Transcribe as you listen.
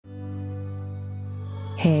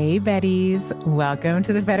Hey, Betties. Welcome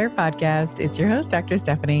to the Better Podcast. It's your host, Dr.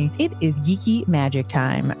 Stephanie. It is geeky magic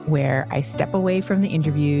time where I step away from the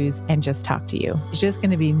interviews and just talk to you. It's just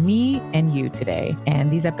going to be me and you today.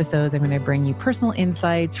 And these episodes, I'm going to bring you personal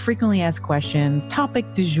insights, frequently asked questions,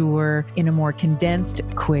 topic du jour in a more condensed,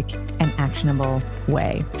 quick, and actionable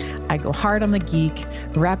way. I go hard on the geek,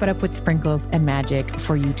 wrap it up with sprinkles and magic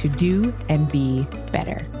for you to do and be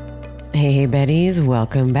better. Hey, Betties,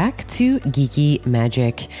 welcome back to Geeky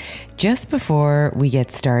Magic. Just before we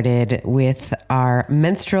get started with our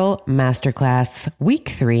menstrual masterclass week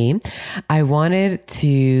 3, I wanted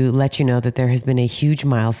to let you know that there has been a huge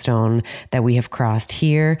milestone that we have crossed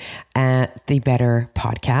here at the Better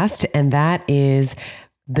Podcast, and that is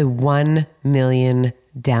the 1 million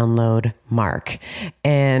download mark.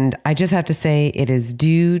 And I just have to say it is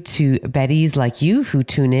due to Betties like you who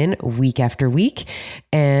tune in week after week.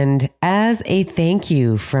 And as a thank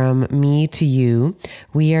you from me to you,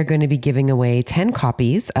 we are going to be giving away 10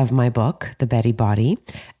 copies of my book, The Betty Body,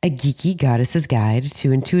 A Geeky Goddess's Guide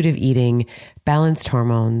to Intuitive Eating, Balanced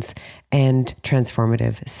Hormones, and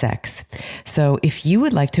Transformative Sex. So if you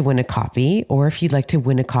would like to win a copy, or if you'd like to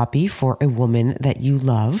win a copy for a woman that you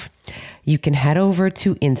love, you can head over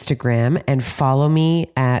to Instagram and follow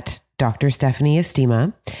me at Dr. Stephanie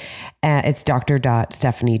Estima. It's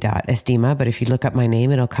dr.stephanie.estima, but if you look up my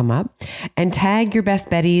name, it'll come up. And tag your best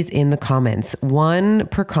Betties in the comments, 1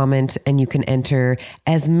 per comment, and you can enter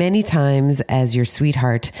as many times as your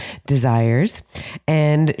sweetheart desires.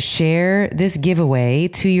 And share this giveaway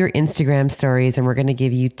to your Instagram stories, and we're going to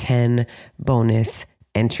give you 10 bonus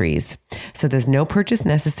entries. So there's no purchase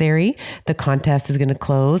necessary. The contest is going to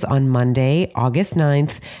close on Monday, August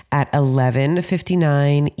 9th at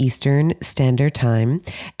 11:59 Eastern Standard Time.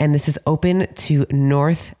 And this is open to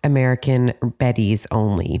North American Betties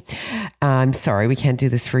only. I'm sorry, we can't do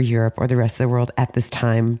this for Europe or the rest of the world at this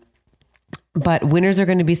time. But winners are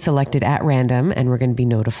going to be selected at random and we're going to be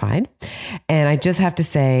notified. And I just have to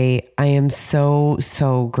say, I am so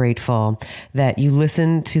grateful that you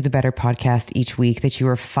listen to the Better Podcast each week, that you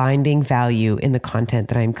are finding value in the content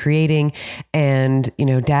that I'm creating. And, you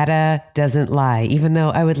know, data doesn't lie, even though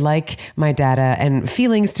I would like my data and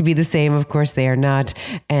feelings to be the same. Of course, they are not.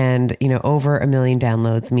 And, you know, over 1 million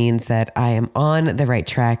downloads means that I am on the right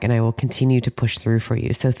track and I will continue to push through for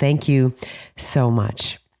you. So thank you so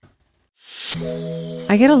much.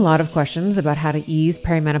 I get a lot of questions about how to ease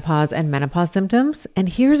perimenopause and menopause symptoms, and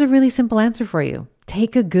here's a really simple answer for you.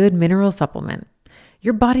 Take a good mineral supplement.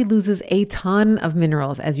 Your body loses a ton of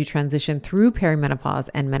minerals as you transition through perimenopause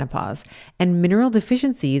and menopause, and mineral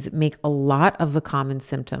deficiencies make a lot of the common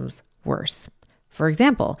symptoms worse. For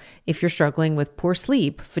example, if you're struggling with poor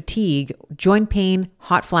sleep, fatigue, joint pain,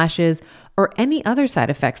 hot flashes, or any other side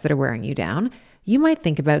effects that are wearing you down, you might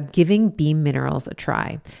think about giving Beam Minerals a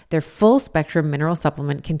try. Their full spectrum mineral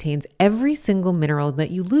supplement contains every single mineral that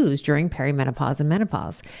you lose during perimenopause and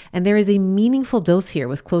menopause. And there is a meaningful dose here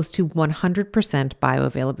with close to 100%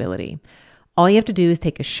 bioavailability. All you have to do is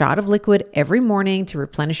take a shot of liquid every morning to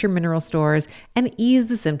replenish your mineral stores and ease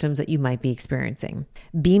the symptoms that you might be experiencing.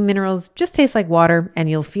 Beam Minerals just taste like water, and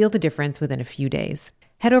you'll feel the difference within a few days.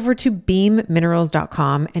 Head over to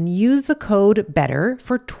beamminerals.com and use the code BETTER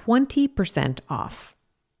for 20% off.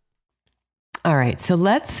 All right, so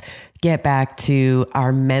let's get back to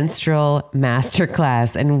our menstrual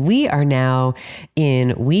masterclass. And we are now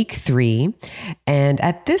in week 3. And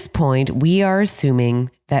at this point, we are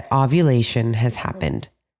assuming that ovulation has happened.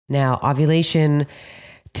 Now, ovulation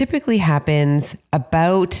typically happens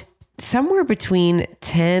about somewhere between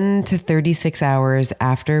 10 to 36 hours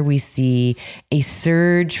after we see a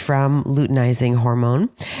surge from luteinizing hormone.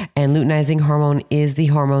 And luteinizing hormone is the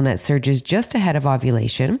hormone that surges just ahead of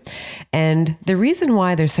ovulation. And the reason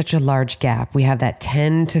why there's such a large gap, we have that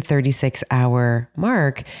 10 to 36 hour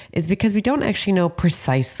mark, is because we don't actually know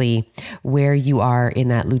precisely where you are in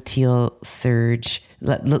that luteal surge,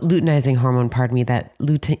 luteinizing hormone, that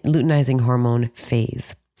luteinizing hormone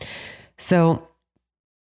phase. So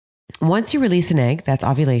once you release an egg, that's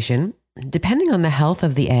ovulation, depending on the health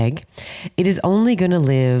of the egg, it is only going to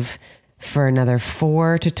live for another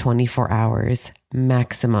 4 to 24 hours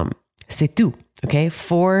maximum. C'est tout, okay?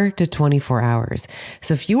 4 to 24 hours.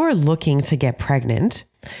 So if you are looking to get pregnant,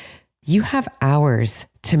 you have hours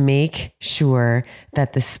to make sure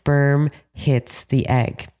that the sperm hits the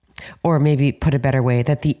egg. Or maybe put a better way,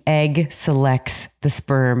 that the egg selects the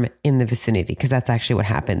sperm in the vicinity, because that's actually what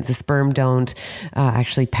happens. The sperm don't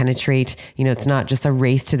actually penetrate. You know, it's not just a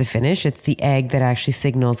race to the finish. It's the egg that actually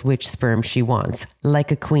signals which sperm she wants,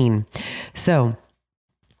 like a queen. So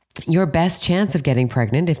your best chance of getting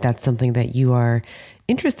pregnant, if that's something that you are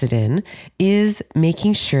interested in is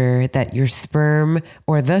making sure that your sperm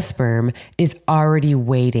or the sperm is already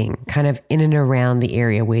waiting, kind of in and around the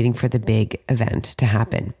area, waiting for the big event to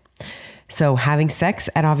happen. So having sex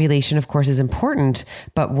at ovulation, of course, is important,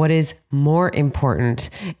 but what is more important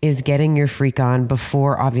is getting your freak on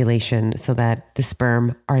before ovulation so that the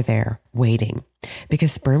sperm are there waiting,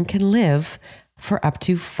 because sperm can live for up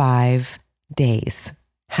to 5 days.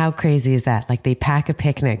 How crazy is that? Like they pack a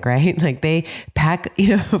picnic, right? Like they pack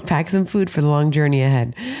some food for the long journey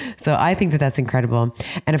ahead. So I think that that's incredible.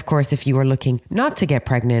 And of course, if you are looking not to get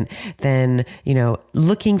pregnant, then,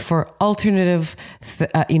 looking for alternative,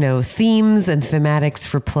 themes and thematics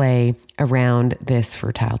for play around this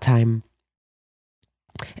fertile time.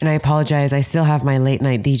 And I apologize, I still have my late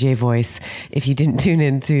night DJ voice. If you didn't tune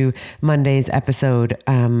into Monday's episode,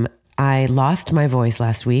 I lost my voice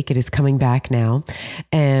last week. It is coming back now.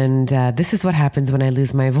 And this is what happens when I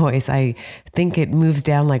lose my voice. I think it moves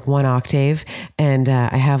down like 1 octave. And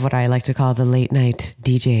I have what I like to call the late night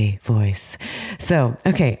DJ voice. So,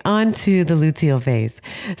 okay, on to the luteal phase.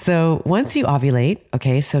 So once you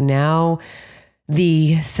ovulate, so now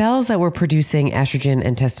the cells that were producing estrogen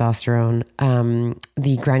and testosterone,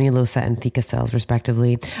 the granulosa and theca cells,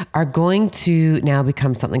 respectively, are going to now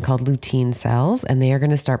become something called lutein cells, and they are going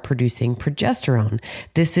to start producing progesterone.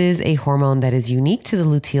 This is a hormone that is unique to the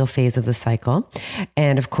luteal phase of the cycle.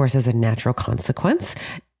 And of course, as a natural consequence,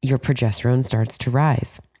 your progesterone starts to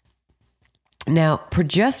rise. Now,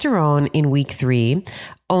 progesterone in week 3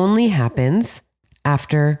 only happens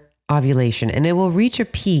after ovulation, and it will reach a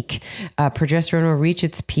peak. Progesterone will reach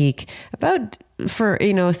its peak about,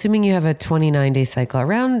 assuming you have a 29-day cycle,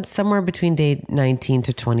 around somewhere between day 19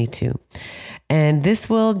 to 22. And this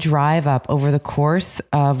will drive up over the course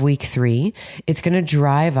of week 3. It's going to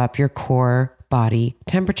drive up your core body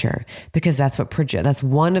temperature, because that's that's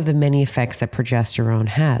one of the many effects that progesterone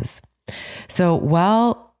has. So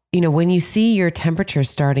while when you see your temperature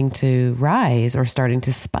starting to rise or starting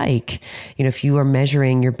to spike, if you are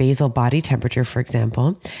measuring your basal body temperature, for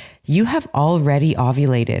example, you have already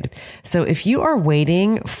ovulated. So if you are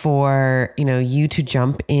waiting for, you to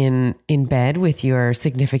jump in bed with your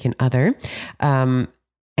significant other, and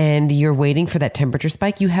you're waiting for that temperature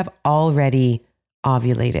spike, you have already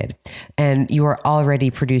ovulated and you are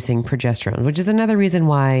already producing progesterone, which is another reason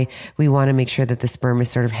why we want to make sure that the sperm is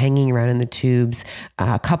sort of hanging around in the tubes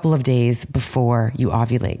a couple of days before you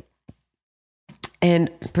ovulate.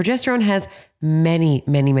 And progesterone has many,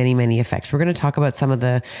 many, many, many effects. We're going to talk about some of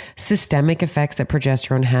the systemic effects that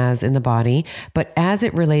progesterone has in the body. But as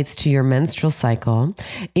it relates to your menstrual cycle,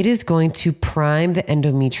 it is going to prime the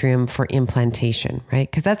endometrium for implantation, right?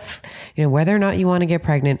 Because that's, whether or not you want to get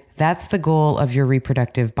pregnant, that's the goal of your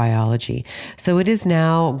reproductive biology. So it is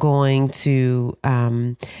now going to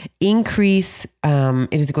increase, priming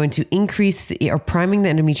the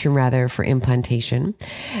endometrium rather for implantation.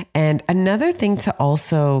 And another thing to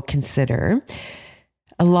also consider,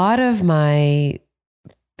 a lot of my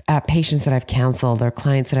patients that I've counseled or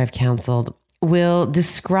clients that I've counseled will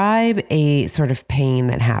describe a sort of pain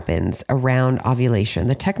that happens around ovulation.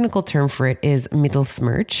 The technical term for it is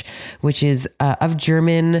Mittelsmärch, which is of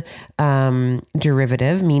German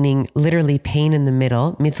derivative, meaning literally pain in the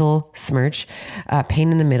middle, Mittelsmärch,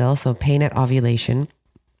 pain in the middle, so pain at ovulation.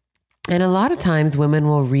 And a lot of times women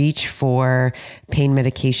will reach for pain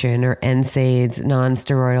medication or NSAIDs,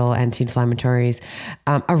 non-steroidal anti-inflammatories,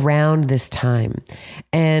 around this time.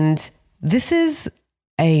 And this is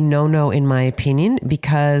a no-no in my opinion,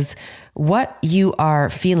 because what you are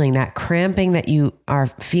feeling, that cramping that you are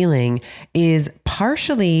feeling, is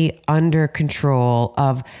partially under control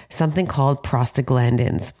of something called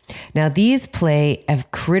prostaglandins. Now, these play a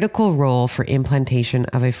critical role for implantation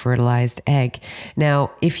of a fertilized egg.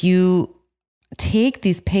 Now, if you take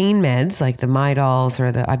these pain meds like the Midols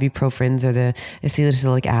or the ibuprofens or the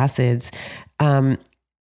acetylsalicylic acids,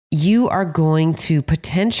 you are going to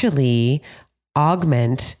potentially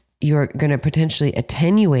you're going to potentially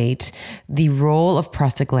attenuate the role of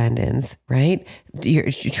prostaglandins, right? You're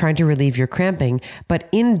trying to relieve your cramping, but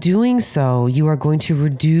in doing so, you are going to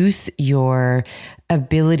reduce your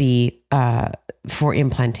ability for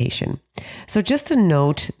implantation. So just a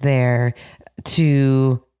note there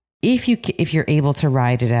to, if you're able to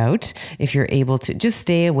ride it out, if you're able to just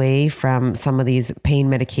stay away from some of these pain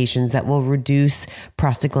medications that will reduce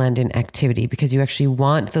prostaglandin activity, because you actually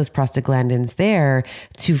want those prostaglandins there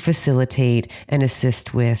to facilitate and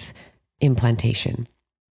assist with implantation.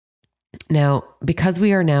 Now, because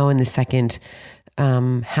we are now in the second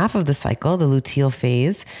half of the cycle, the luteal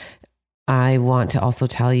phase, I want to also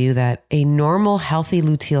tell you that a normal healthy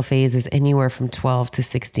luteal phase is anywhere from 12 to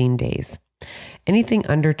 16 days. Anything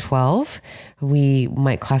under 12, we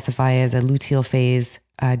might classify as a luteal phase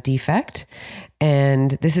defect.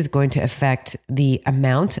 And this is going to affect the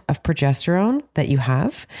amount of progesterone that you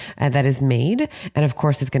have that is made. And of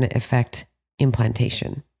course, it's going to affect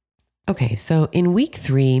implantation. Okay, so in week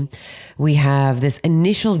 3, we have this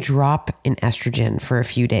initial drop in estrogen for a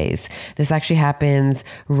few days. This actually happens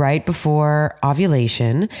right before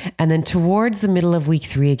ovulation. And then towards the middle of week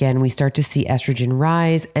 3, again, we start to see estrogen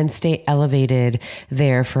rise and stay elevated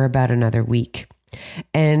there for about another week.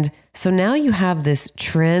 And so now you have this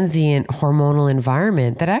transient hormonal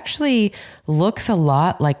environment that actually looks a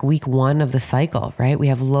lot like week 1 of the cycle, right? We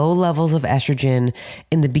have low levels of estrogen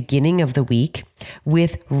in the beginning of the week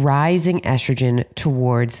with rising estrogen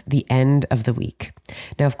towards the end of the week.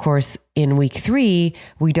 Now, of course, in week 3,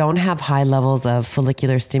 we don't have high levels of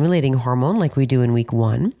follicular stimulating hormone like we do in week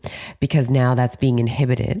 1 because now that's being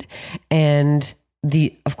inhibited. And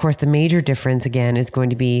of course, the major difference again is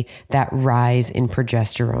going to be that rise in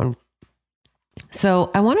progesterone.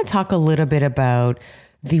 So I want to talk a little bit about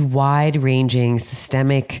the wide-ranging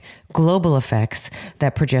systemic global effects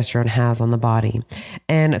that progesterone has on the body.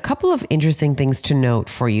 And a couple of interesting things to note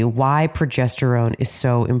for you why progesterone is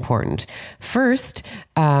so important. First,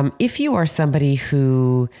 if you are somebody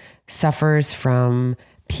who suffers from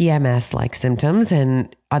PMS-like symptoms,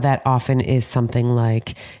 and that often is something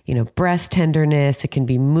like, breast tenderness, it can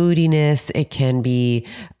be moodiness, it can be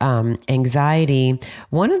anxiety.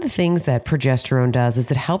 One of the things that progesterone does is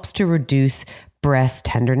it helps to reduce breast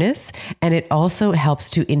tenderness, and it also helps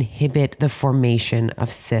to inhibit the formation of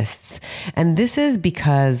cysts. And this is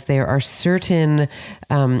because there are certain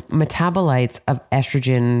metabolites of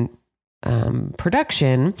estrogen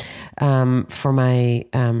production for my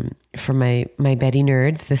Betty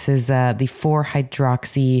nerds. This is the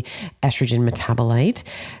 4-hydroxy estrogen metabolite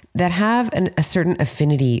that have a certain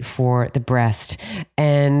affinity for the breast,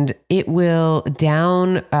 and it will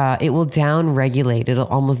down regulate. It'll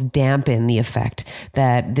almost dampen the effect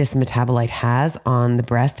that this metabolite has on the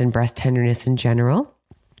breast and breast tenderness in general.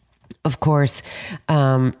 Of course,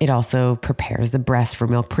 it also prepares the breast for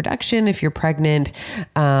milk production if you're pregnant.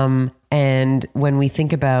 And when we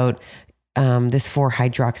think about this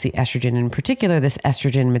 4-hydroxy estrogen in particular, this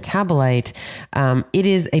estrogen metabolite, it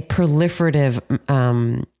is a proliferative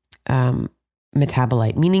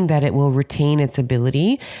metabolite, meaning that it will retain its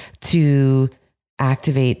ability to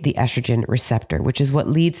activate the estrogen receptor, which is what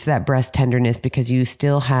leads to that breast tenderness because you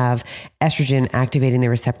still have estrogen activating the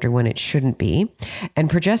receptor when it shouldn't be. And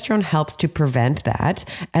progesterone helps to prevent that,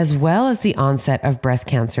 as well as the onset of breast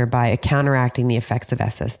cancer by counteracting the effects of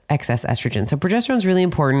excess estrogen. So progesterone is really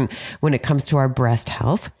important when it comes to our breast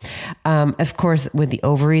health. Of course, with the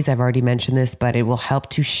ovaries, I've already mentioned this, but it will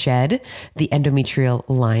help to shed the endometrial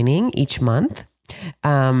lining each month.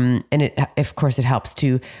 And it helps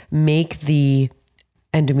to make the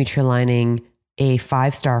endometrial lining a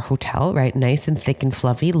 5-star hotel, right? Nice and thick and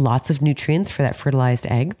fluffy, lots of nutrients for that fertilized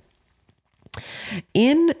egg.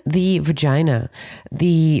 In the vagina,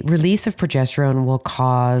 the release of progesterone will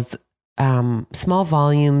cause small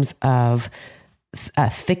volumes of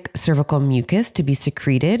thick cervical mucus to be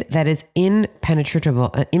secreted that is impenetrable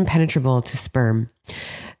to sperm.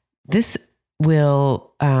 This will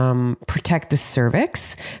protect the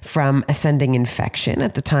cervix from ascending infection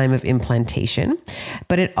at the time of implantation.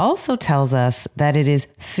 But it also tells us that it is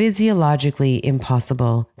physiologically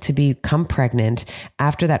impossible to become pregnant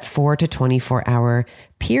after that 4 to 24 hour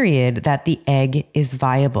period that the egg is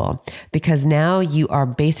viable, because now you are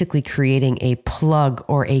basically creating a plug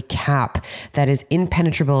or a cap that is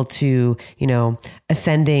impenetrable to,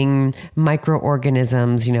 ascending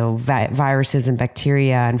microorganisms, viruses and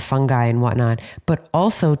bacteria and fungi and whatnot, but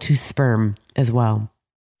also to sperm as well.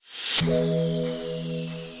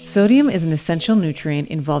 Sodium is an essential nutrient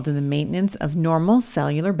involved in the maintenance of normal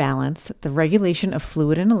cellular balance, the regulation of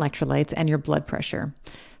fluid and electrolytes, and your blood pressure.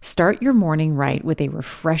 Start your morning right with a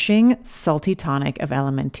refreshing, salty tonic of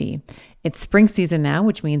LMNT. It's spring season now,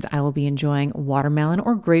 which means I will be enjoying watermelon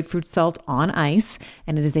or grapefruit salt on ice,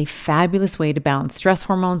 and it is a fabulous way to balance stress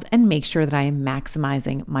hormones and make sure that I am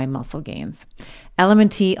maximizing my muscle gains.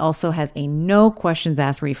 LMNT also has a no questions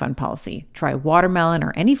asked refund policy. Try watermelon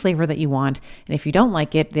or any flavor that you want, and if you don't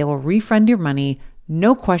like it, they will refund your money.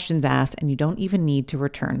 No questions asked, and you don't even need to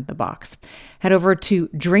return the box. Head over to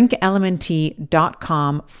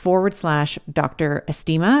drinklmnt.com/Dr.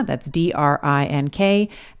 Estima. That's DRINK,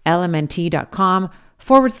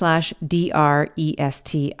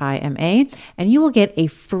 LMNT.com/DRESTIMA, and you will get a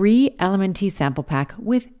free LMNT sample pack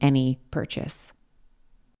with any purchase.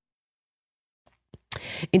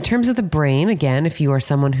 In terms of the brain, again, if you are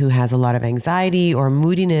someone who has a lot of anxiety or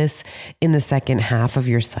moodiness in the second half of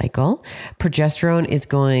your cycle, progesterone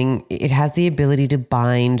it has the ability to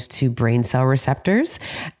bind to brain cell receptors,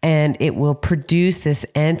 and it will produce this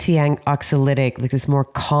anti-oxylytic, like this more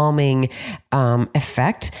calming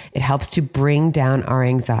effect. It helps to bring down our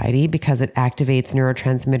anxiety because it activates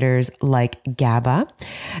neurotransmitters like GABA.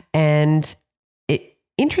 And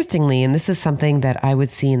interestingly, and this is something that I would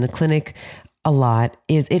see in the clinic a lot,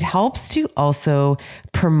 is it helps to also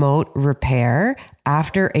promote repair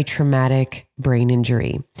after a traumatic brain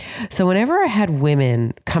injury. So whenever I had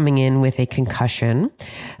women coming in with a concussion,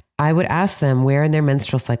 I would ask them where in their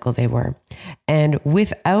menstrual cycle they were. And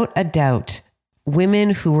without a doubt,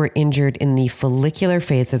 women who were injured in the follicular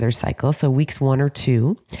phase of their cycle, so weeks 1 or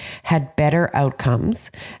 2, had better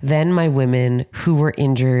outcomes than my women who were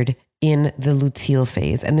injured in the luteal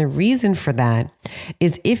phase. And the reason for that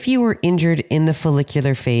is if you were injured in the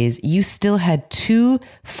follicular phase, you still had 2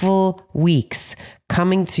 full weeks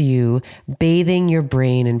coming to you, bathing your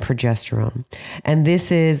brain in progesterone. And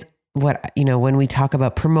this is what, when we talk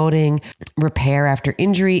about promoting repair after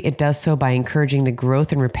injury, it does so by encouraging the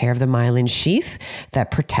growth and repair of the myelin sheath that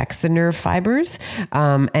protects the nerve fibers.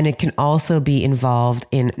 And it can also be involved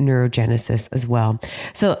in neurogenesis as well.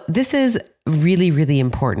 So this is really, really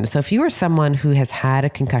important. So if you are someone who has had a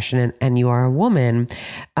concussion and you are a woman,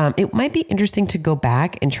 it might be interesting to go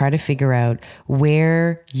back and try to figure out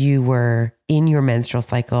where you were in your menstrual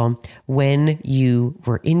cycle when you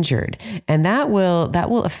were injured. And that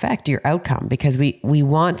will affect your outcome, because we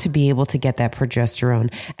want to be able to get that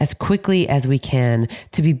progesterone as quickly as we can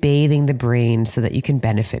to be bathing the brain so that you can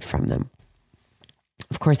benefit from them.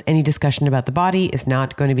 Of course, any discussion about the body is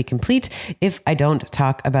not going to be complete if I don't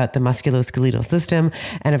talk about the musculoskeletal system.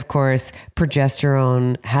 And of course,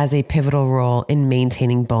 progesterone has a pivotal role in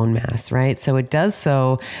maintaining bone mass, right? So it does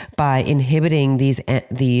so by inhibiting it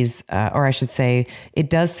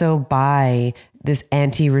does so by this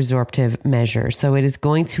anti-resorptive measure. So it is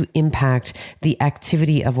going to impact the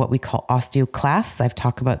activity of what we call osteoclasts. I've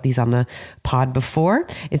talked about these on the pod before.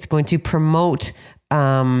 It's going to promote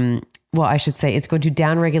it's going to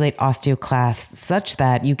downregulate osteoclasts such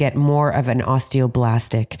that you get more of an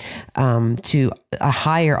osteoblastic to a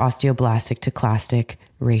higher osteoblastic to clastic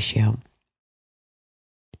ratio.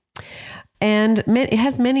 And it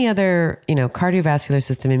has many other, cardiovascular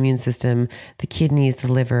system, immune system, the kidneys,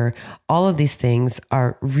 the liver, all of these things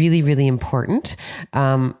are really, really important.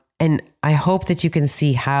 And I hope that you can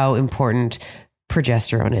see how important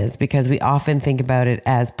progesterone is, because we often think about it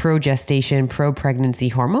as pro-gestation, pro-pregnancy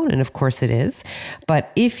hormone, and of course it is.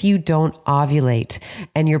 But if you don't ovulate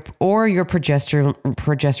and your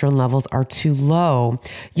progesterone levels are too low,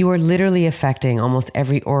 you are literally affecting almost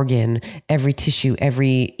every organ, every tissue,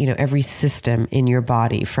 every system in your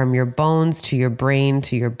body, from your bones to your brain,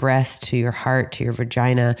 to your breast, to your heart, to your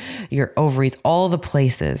vagina, your ovaries, all the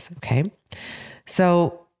places. Okay.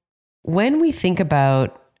 So when we think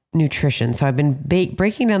about nutrition. So I've been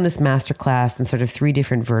breaking down this masterclass in sort of 3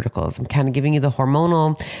 different verticals. I'm kind of giving you the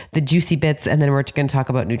hormonal, the juicy bits, and then we're going to talk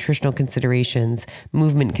about nutritional considerations,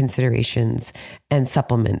 movement considerations, and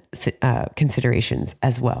supplement considerations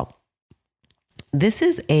as well. This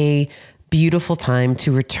is a beautiful time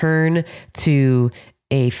to return to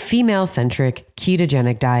a female-centric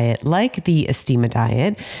ketogenic diet like the Estima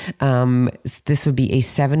diet. This would be a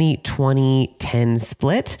 70-20-10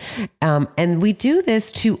 split. And we do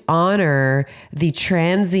this to honor the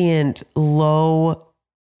transient low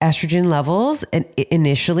estrogen levels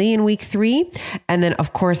initially in week 3. And then,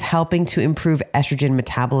 of course, helping to improve estrogen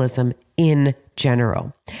metabolism in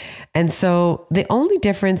general. And so the only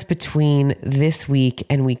difference between this week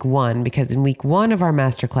and week 1, because in week 1 of our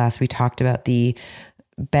masterclass, we talked about the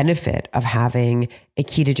benefit of having a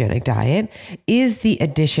ketogenic diet, is the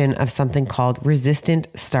addition of something called resistant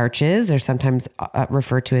starches. They're sometimes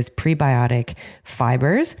referred to as prebiotic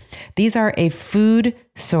fibers. These are a food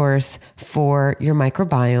source for your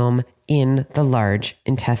microbiome in the large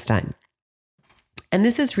intestine. And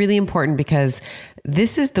this is really important because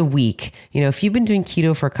this is the week, if you've been doing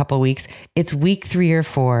keto for a couple of weeks, it's week 3 or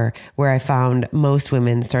 4 where I found most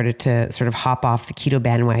women started to sort of hop off the keto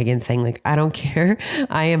bandwagon saying like, I don't care.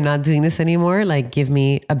 I am not doing this anymore. Like, give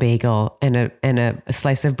me a bagel and a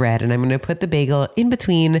slice of bread. And I'm going to put the bagel in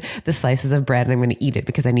between the slices of bread and I'm going to eat it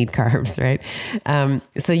because I need carbs, right?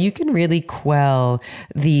 So you can really quell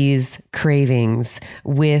these cravings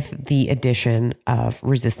with the addition of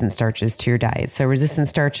resistant starches to your diet. So resistant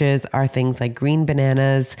starches are things like green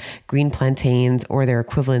bananas, green plantains, or their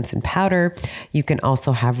equivalents in powder. You can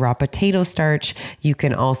also have raw potato starch. You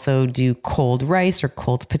can also do cold rice or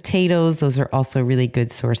cold potatoes. Those are also really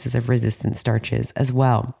good sources of resistant starches as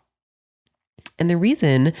well. And the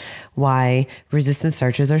reason why resistant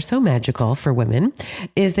starches are so magical for women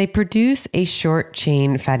is they produce a short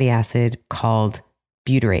chain fatty acid called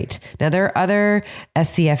butyrate. Now, there are other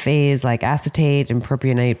SCFAs like acetate and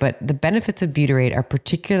propionate, but the benefits of butyrate are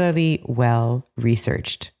particularly well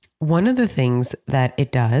researched. One of the things that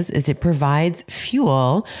it does is it provides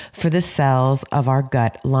fuel for the cells of our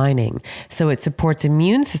gut lining. So it supports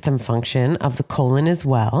immune system function of the colon as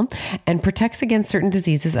well and protects against certain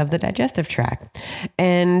diseases of the digestive tract.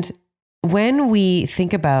 And when we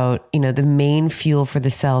think about, the main fuel for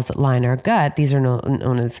the cells that line our gut, these are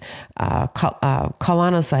known as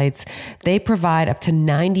colonocytes, they provide up to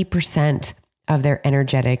 90% of their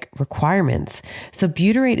energetic requirements. So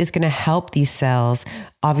butyrate is going to help these cells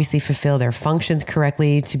obviously fulfill their functions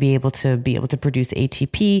correctly, to be able to produce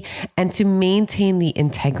ATP and to maintain the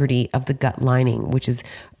integrity of the gut lining, which is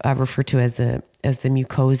referred to as the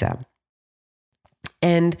mucosa.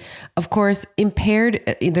 And of course,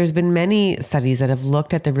 there's been many studies that have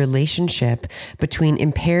looked at the relationship between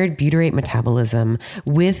impaired butyrate metabolism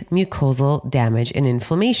with mucosal damage and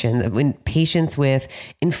inflammation in patients with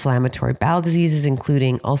inflammatory bowel diseases,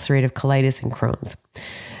 including ulcerative colitis and Crohn's.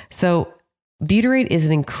 So butyrate is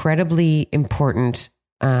an incredibly important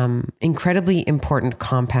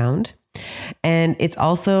compound. And it's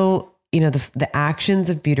also, the actions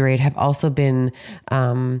of butyrate have also been,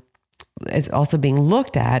 is also being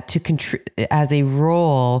looked at as a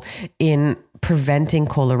role in preventing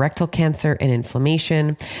colorectal cancer and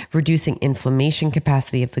inflammation, reducing inflammation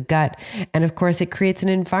capacity of the gut. And of course, it creates an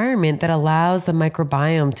environment that allows the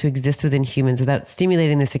microbiome to exist within humans without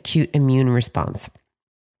stimulating this acute immune response.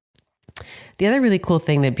 The other really cool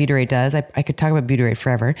thing that butyrate does, I could talk about butyrate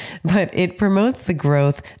forever, but it promotes the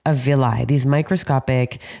growth of villi. These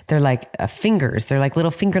microscopic, they're like fingers. They're like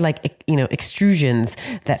little finger-like, extrusions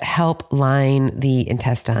that help line the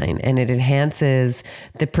intestine. And it enhances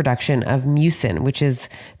the production of mucin, which is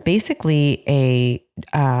basically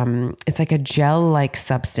it's like a gel-like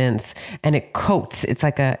substance, and it coats. It's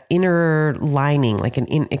like a inner lining,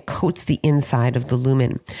 it coats the inside of the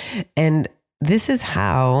lumen. And this is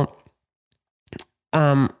how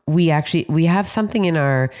we have something in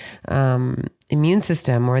our immune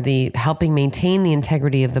system, or the helping maintain the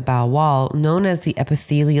integrity of the bowel wall, known as the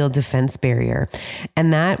epithelial defense barrier.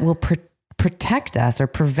 And that will protect us or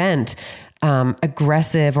prevent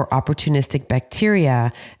aggressive or opportunistic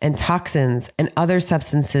bacteria and toxins and other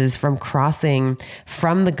substances from crossing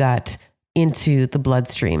from the gut into the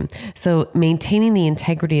bloodstream. So maintaining the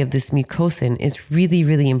integrity of this mucosin is really,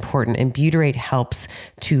 really important, and butyrate helps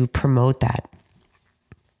to promote that.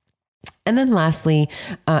 And then lastly,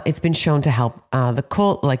 it's been shown to help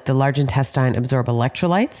the large intestine absorb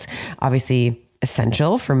electrolytes, obviously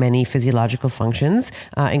essential for many physiological functions,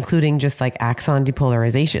 including just like axon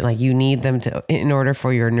depolarization. Like you need them in order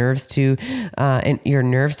for your nerves to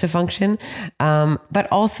function. But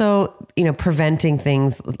also, preventing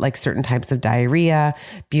things like certain types of diarrhea.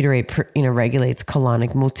 Butyrate, regulates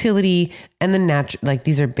colonic motility, and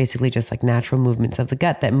these are basically just like natural movements of the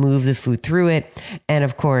gut that move the food through it. And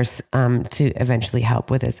of course, to eventually help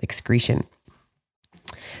with its excretion.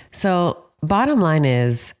 So bottom line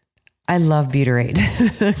is, I love butyrate.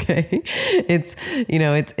 Okay.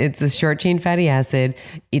 It's a short chain fatty acid.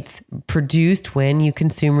 It's produced when you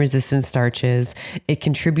consume resistant starches. It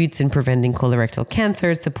contributes in preventing colorectal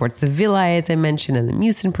cancer. It supports the villi, as I mentioned, and the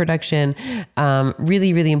mucin production.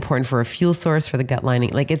 Really, really important for a fuel source for the gut lining.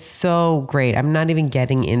 Like, it's so great. I'm not even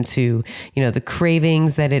getting into, the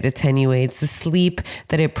cravings that it attenuates, the sleep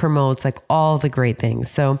that it promotes, like all the great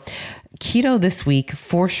things. So keto this week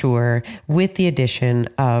for sure, with the addition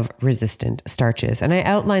of resistant starches. And I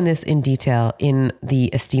outline this in detail in the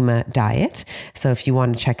Estima diet. So if you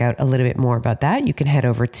want to check out a little bit more about that, you can head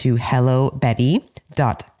over to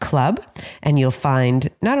hellobetty.club, and you'll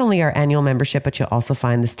find not only our annual membership, but you'll also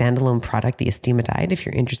find the standalone product, the Estima diet, if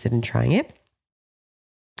you're interested in trying it.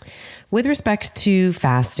 With respect to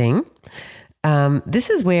fasting,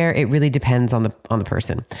 this is where it really depends on the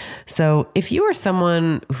person. So if you are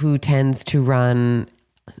someone who tends to run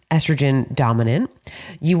estrogen dominant,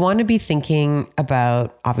 you want to be thinking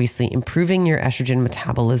about obviously improving your estrogen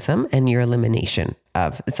metabolism and your elimination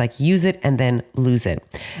of, it's like use it and then lose it.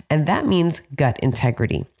 And that means gut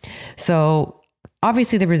integrity. So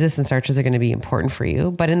obviously the resistant starches are going to be important for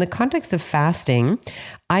you, but in the context of fasting,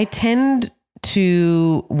 I tend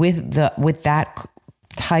to, with that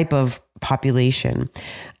type of population,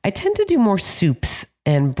 I tend to do more soups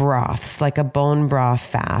and broths, like a bone broth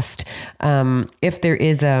fast. If there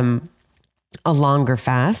is a longer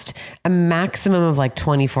fast, a maximum of like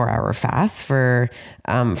 24-hour fasts for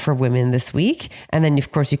women this week. And then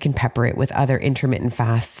of course you can pepper it with other intermittent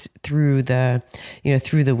fasts through the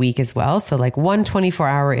week as well. So like 1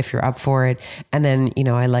 24-hour if you're up for it. And then,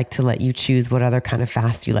 I like to let you choose what other kind of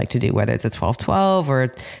fast you like to do, whether it's a 12-12 or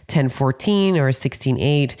 10-14 or a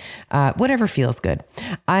 16-8, whatever feels good.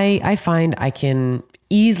 I find I can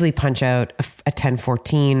easily punch out a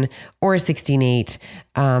 10-14 or a 16-8.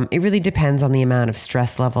 It really depends on the amount of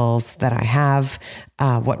stress levels that I have,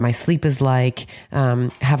 what my sleep is like.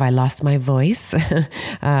 Have I lost my voice?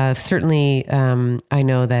 Certainly, I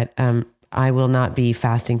know that I will not be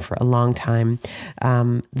fasting for a long time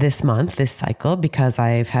this cycle, because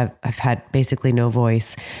I've had basically no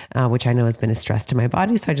voice, which I know has been a stress to my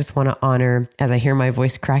body. So I just want to honor, as I hear my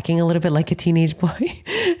voice cracking a little bit like a teenage boy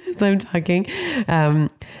as I'm talking.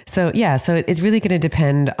 So it's really going to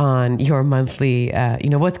depend on your monthly,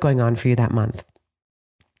 what's going on for you that month.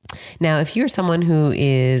 Now, if you're someone who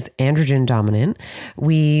is androgen dominant,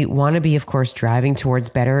 we want to be, of course, driving towards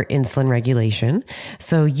better insulin regulation.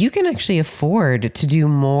 So you can actually afford to do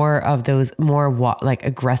more of those like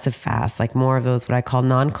aggressive fasts, like more of those what I call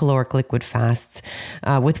non-caloric liquid fasts,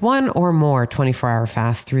 with 1 or more 24-hour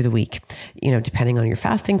fasts through the week, depending on your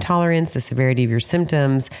fasting tolerance, the severity of your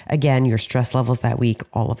symptoms, again, your stress levels that week,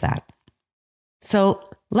 all of that. So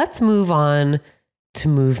let's move on to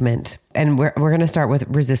movement. And we're going to start with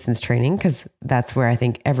resistance training, because that's where I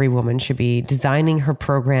think every woman should be designing her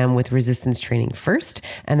program with resistance training first,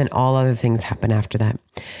 and then all other things happen after that.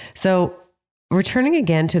 So returning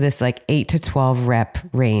again to this like 8 to 12 rep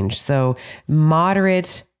range. So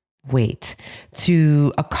moderate weight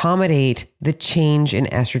to accommodate the change in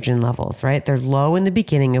estrogen levels, right? They're low in the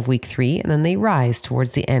beginning of week 3, and then they rise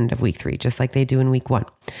towards the end of week 3, just like they do in week 1.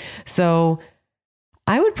 So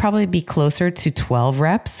I would probably be closer to 12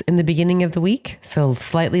 reps in the beginning of the week, so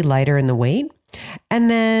slightly lighter in the weight. And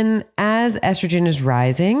then as estrogen is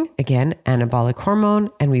rising, again, anabolic hormone,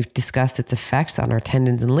 and we've discussed its effects on our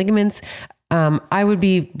tendons and ligaments, I would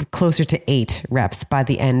be closer to 8 reps by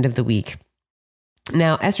the end of the week.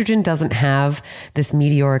 Now, estrogen doesn't have this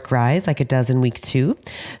meteoric rise like it does in week 2.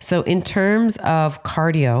 So in terms of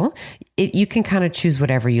cardio, you can kind of choose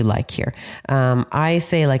whatever you like here. I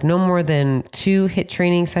say like no more than 2 HIIT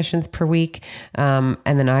training sessions per week. And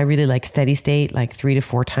then I really like steady state, like 3 to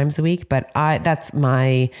 4 times a week. But that's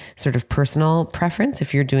my sort of personal preference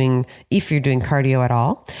if you're doing cardio at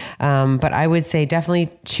all. But I would say definitely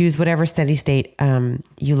choose whatever steady state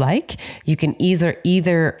you like. You can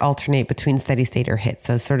either alternate between steady state or HIIT.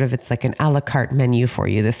 So sort of it's like an a la carte menu for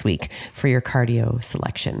you this week for your cardio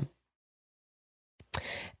selection.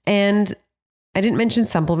 And I didn't mention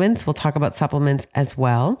supplements. We'll talk about supplements as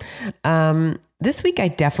well. This week, I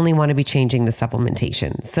definitely want to be changing the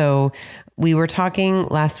supplementation. So we were talking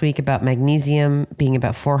last week about magnesium being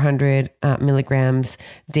about 400 milligrams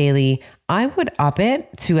daily. I would up it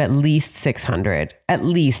to at least 600, at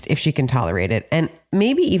least if she can tolerate it. And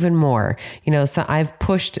maybe even more, so I've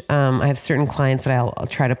pushed, I have certain clients that I'll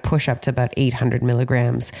try to push up to about 800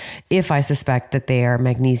 milligrams if I suspect that they are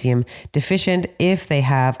magnesium deficient, if they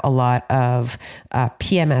have a lot of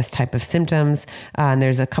PMS type of symptoms. And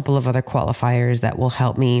there's a couple of other qualifiers that will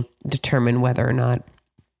help me determine whether or not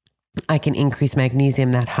I can increase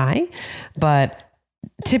magnesium that high. But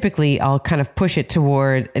typically I'll kind of push it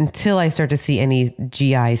toward until I start to see any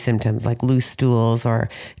GI symptoms like loose stools or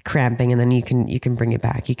cramping, and then you can bring it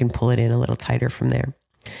back. You can pull it in a little tighter from there.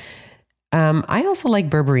 I also like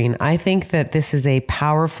berberine. I think that this is a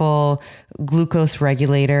powerful glucose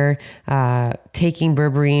regulator. Taking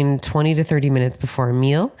berberine 20 to 30 minutes before a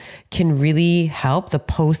meal can really help the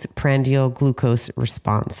postprandial glucose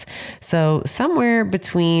response. So somewhere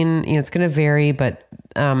between, it's going to vary, but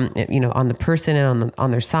on the person and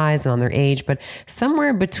on their size and on their age, but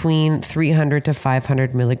somewhere between 300 to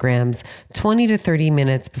 500 milligrams, 20 to 30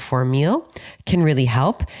 minutes before a meal can really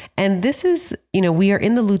help. And this is, we are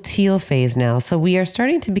in the luteal phase now. So we are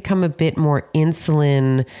starting to become a bit more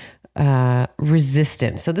insulin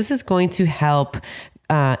resistant. So this is going to help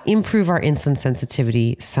improve our insulin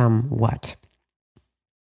sensitivity somewhat.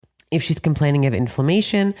 If she's complaining of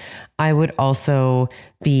inflammation, I would also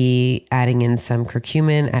be adding in some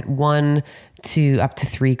curcumin at 1 to up to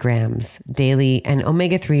 3 grams daily, and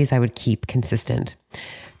omega-3s I would keep consistent.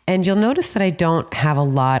 And you'll notice that I don't have a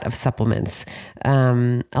lot of supplements.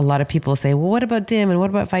 A lot of people say, well, what about DIM and what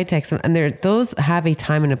about Vitex? And those have a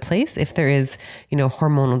time and a place if there is,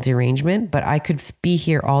 hormonal derangement. But I could be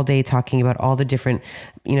here all day talking about all the different,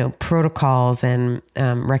 protocols and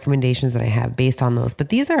recommendations that I have based on those. But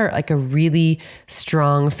these are like a really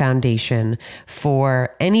strong foundation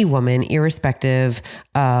for any woman, irrespective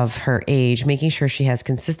of her age, making sure she has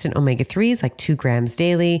consistent omega-3s, like 2 grams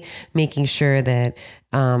daily, making sure that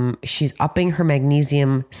she's upping her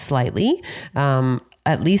magnesium slightly,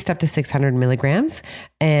 at least up to 600 milligrams.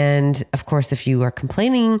 And of course, if you are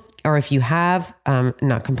complaining, or if you have,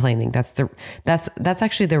 not complaining, that's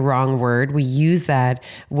actually the wrong word. We use that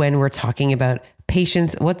when we're talking about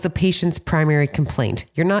patients. What's the patient's primary complaint?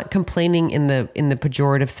 You're not complaining in the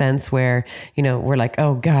pejorative sense where, we're like,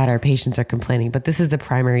 oh God, our patients are complaining, but this is the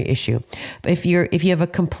primary issue. But if you have a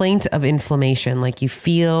complaint of inflammation, like you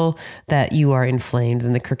feel that you are inflamed,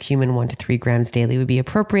 then the curcumin 1 to 3 grams daily would be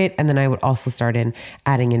appropriate. And then I would also start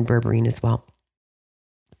adding in berberine as well.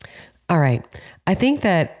 All right. I think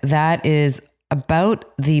that is about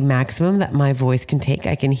the maximum that my voice can take.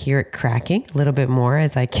 I can hear it cracking a little bit more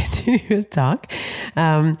as I continue to talk.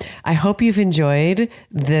 I hope you've enjoyed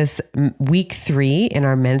this week 3 in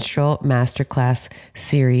our menstrual masterclass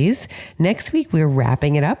series. Next week, we're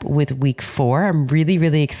wrapping it up with week 4. I'm really,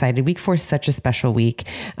 really excited. Week 4 is such a special week.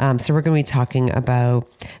 So we're going to be talking about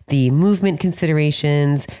the movement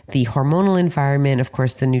considerations, the hormonal environment, of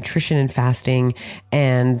course, the nutrition and fasting,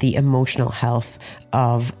 and the emotional health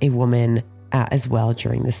of a woman as well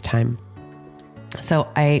during this time. So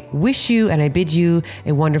I wish you and I bid you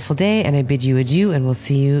a wonderful day, and I bid you adieu, and we'll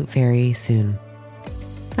see you very soon.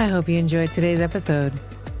 I hope you enjoyed today's episode.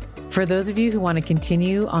 For those of you who want to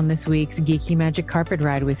continue on this week's Geeky Magic Carpet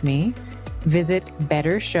Ride with me, visit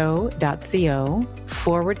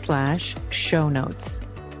bettershow.co/show notes.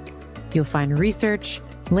 You'll find research,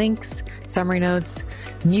 links, summary notes,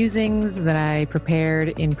 musings that I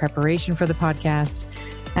prepared in preparation for the podcast.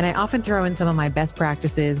 And I often throw in some of my best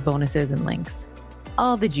practices, bonuses, and links.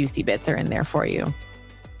 All the juicy bits are in there for you.